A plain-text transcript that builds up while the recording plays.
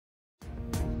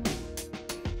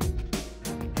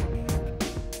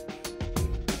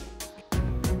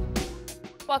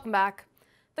Welcome back.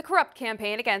 The corrupt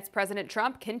campaign against President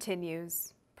Trump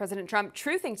continues. President Trump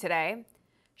truthing today.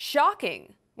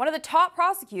 Shocking. One of the top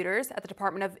prosecutors at the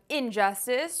Department of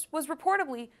Injustice was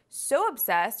reportedly so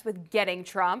obsessed with getting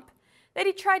Trump that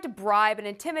he tried to bribe and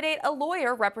intimidate a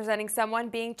lawyer representing someone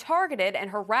being targeted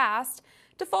and harassed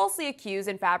to falsely accuse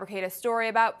and fabricate a story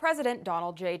about President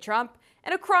Donald J. Trump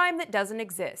and a crime that doesn't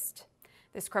exist.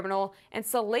 This criminal and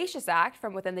salacious act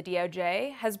from within the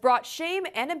DOJ has brought shame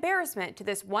and embarrassment to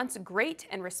this once great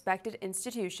and respected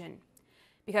institution.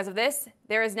 Because of this,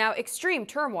 there is now extreme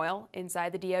turmoil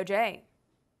inside the DOJ.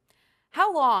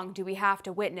 How long do we have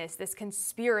to witness this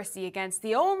conspiracy against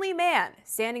the only man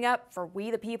standing up for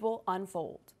we the people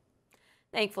unfold?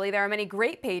 Thankfully, there are many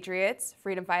great patriots,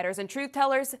 freedom fighters, and truth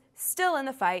tellers still in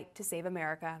the fight to save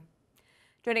America.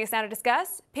 Joining us now to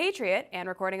discuss, patriot and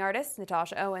recording artist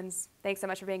Natasha Owens. Thanks so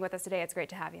much for being with us today. It's great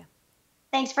to have you.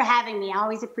 Thanks for having me. I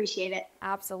always appreciate it.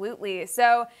 Absolutely.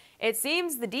 So it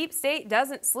seems the deep state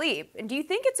doesn't sleep. And do you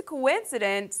think it's a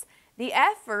coincidence the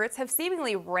efforts have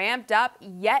seemingly ramped up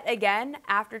yet again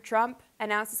after Trump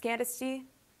announced his candidacy?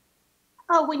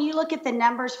 Oh, when you look at the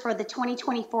numbers for the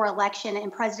 2024 election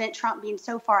and President Trump being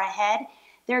so far ahead,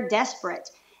 they're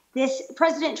desperate.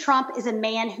 President Trump is a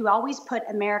man who always put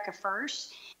America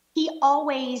first. He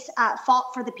always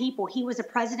fought for the people. He was a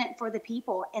president for the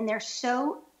people, and they're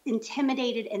so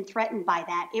intimidated and threatened by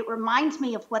that. It reminds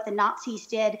me of what the Nazis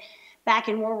did back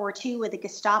in World War II with the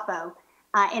Gestapo.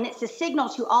 And it's a signal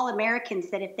to all Americans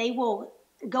that if they will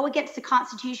go against the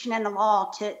Constitution and the law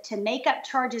to make up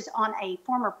charges on a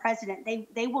former president,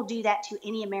 they will do that to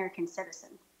any American citizen.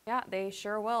 Yeah, they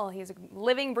sure will. He's a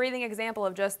living, breathing example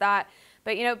of just that.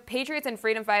 But, you know, patriots and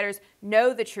freedom fighters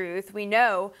know the truth. We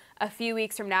know a few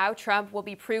weeks from now, Trump will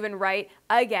be proven right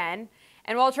again.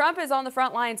 And while Trump is on the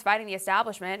front lines fighting the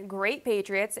establishment, great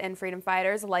patriots and freedom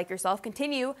fighters like yourself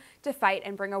continue to fight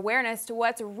and bring awareness to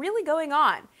what's really going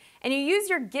on. And you use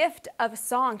your gift of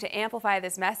song to amplify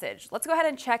this message. Let's go ahead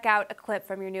and check out a clip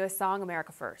from your newest song,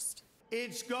 America First.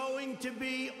 It's going to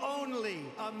be only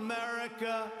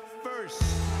America first.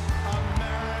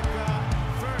 America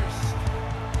first.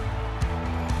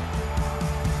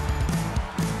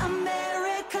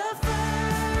 America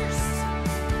first.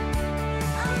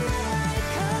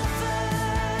 America first.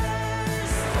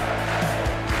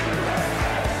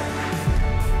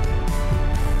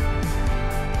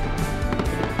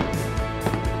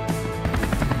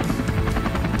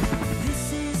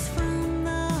 This is from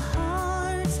the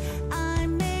heart. I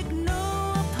make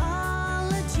no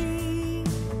apology.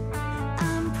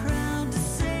 I'm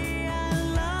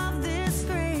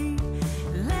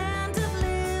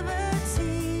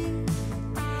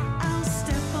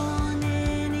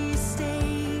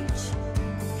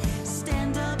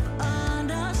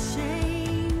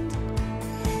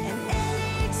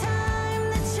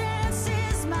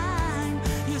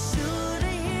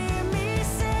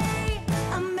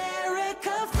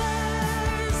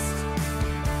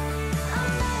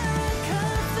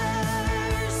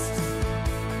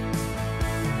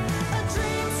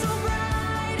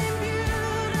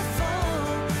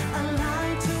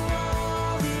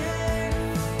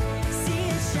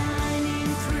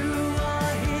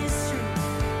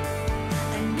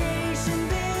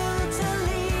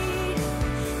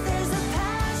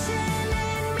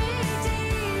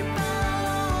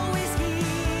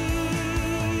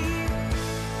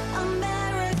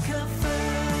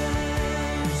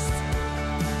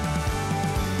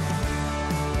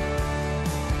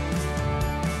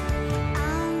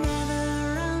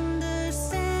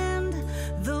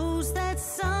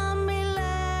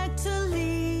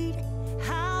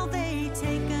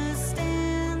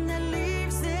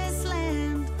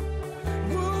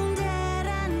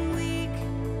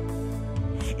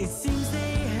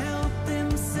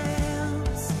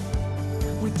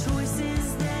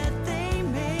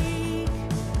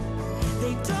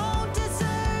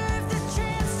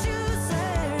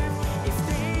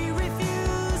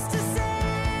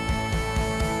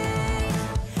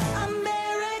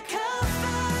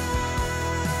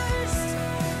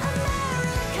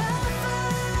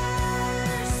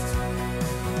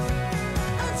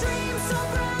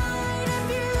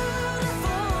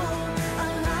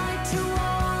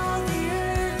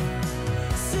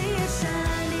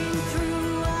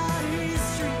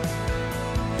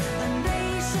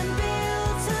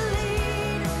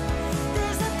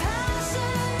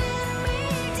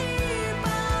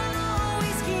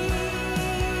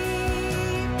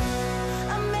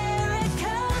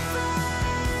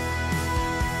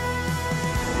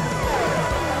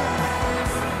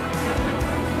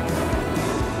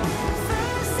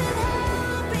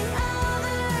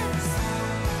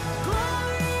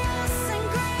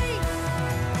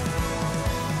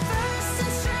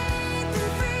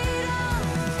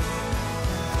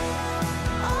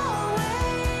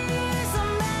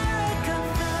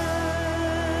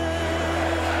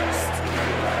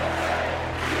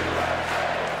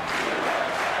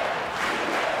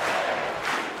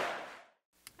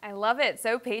love it.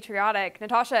 So patriotic.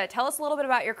 Natasha, tell us a little bit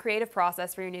about your creative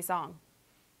process for your new song.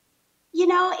 You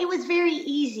know, it was very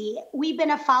easy. We've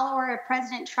been a follower of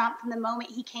President Trump from the moment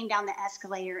he came down the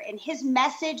escalator, and his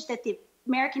message that the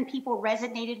American people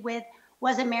resonated with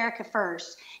was America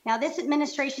first. Now, this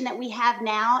administration that we have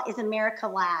now is America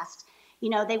last. You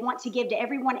know, they want to give to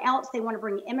everyone else. They want to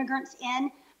bring immigrants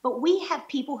in. But we have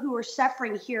people who are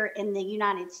suffering here in the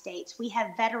United States. We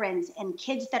have veterans and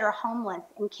kids that are homeless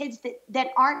and kids that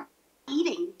aren't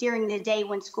eating during the day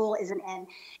when school isn't in.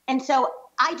 And so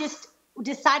I just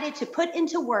decided to put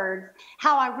into words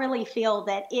how I really feel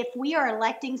that if we are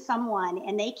electing someone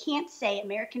and they can't say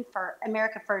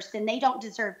America first, then they don't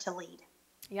deserve to lead.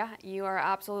 Yeah, you are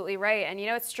absolutely right. And you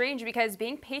know, it's strange because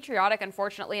being patriotic,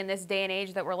 unfortunately, in this day and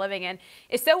age that we're living in,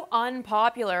 is so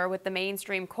unpopular with the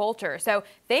mainstream culture. So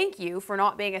thank you for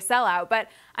not being a sellout. But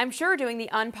I'm sure doing the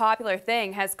unpopular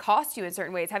thing has cost you in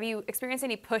certain ways. Have you experienced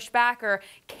any pushback or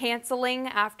canceling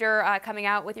after coming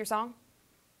out with your song?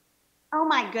 Oh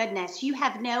my goodness, you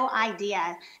have no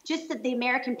idea. Just that the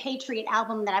American Patriot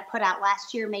album that I put out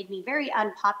last year made me very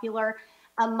unpopular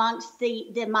amongst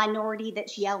the minority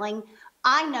that's yelling.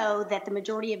 I know that the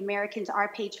majority of Americans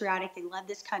are patriotic. They love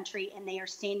this country and they are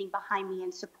standing behind me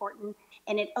and supporting,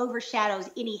 and it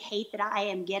overshadows any hate that I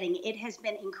am getting. It has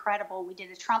been incredible. We did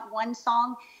a Trump One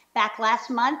song back last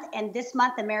month, and this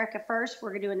month, America First,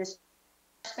 we're doing this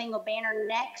Spangled Banner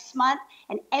next month,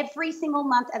 and every single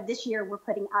month of this year we're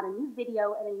putting out a new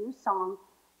video and a new song,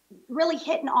 really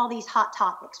hitting all these hot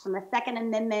topics from the Second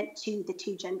Amendment to the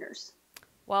two genders.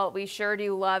 Well, we sure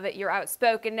do love it, your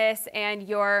outspokenness and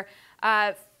your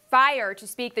fire to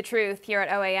speak the truth here at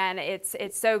OAN.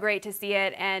 It's so great to see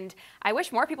it, and I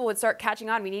wish more people would start catching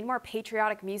on. We need more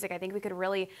patriotic music. I think we could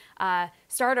really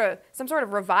start some sort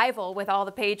of revival with all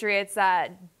the patriots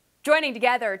joining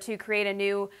together to create a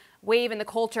new wave in the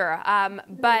culture.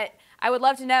 But I would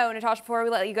love to know, Natasha, before we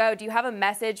let you go, do you have a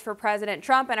message for President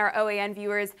Trump and our OAN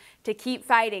viewers to keep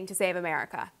fighting to save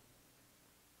America?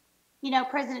 You know,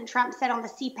 President Trump said on the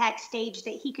CPAC stage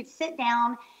that he could sit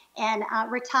down and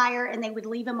retire and they would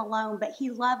leave him alone, but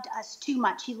he loved us too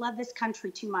much. He loved this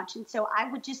country too much. And so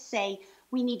I would just say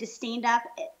we need to stand up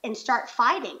and start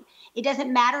fighting. It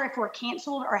doesn't matter if we're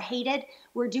canceled or hated,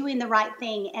 we're doing the right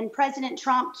thing. And President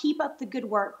Trump, keep up the good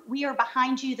work. We are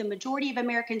behind you. The majority of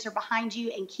Americans are behind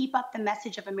you, and keep up the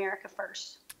message of America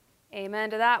first.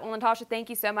 Amen to that. Well, Natasha, thank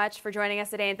you so much for joining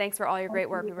us today, and thanks for all your great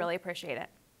work. We really appreciate it.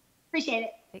 Appreciate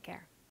it. Take care.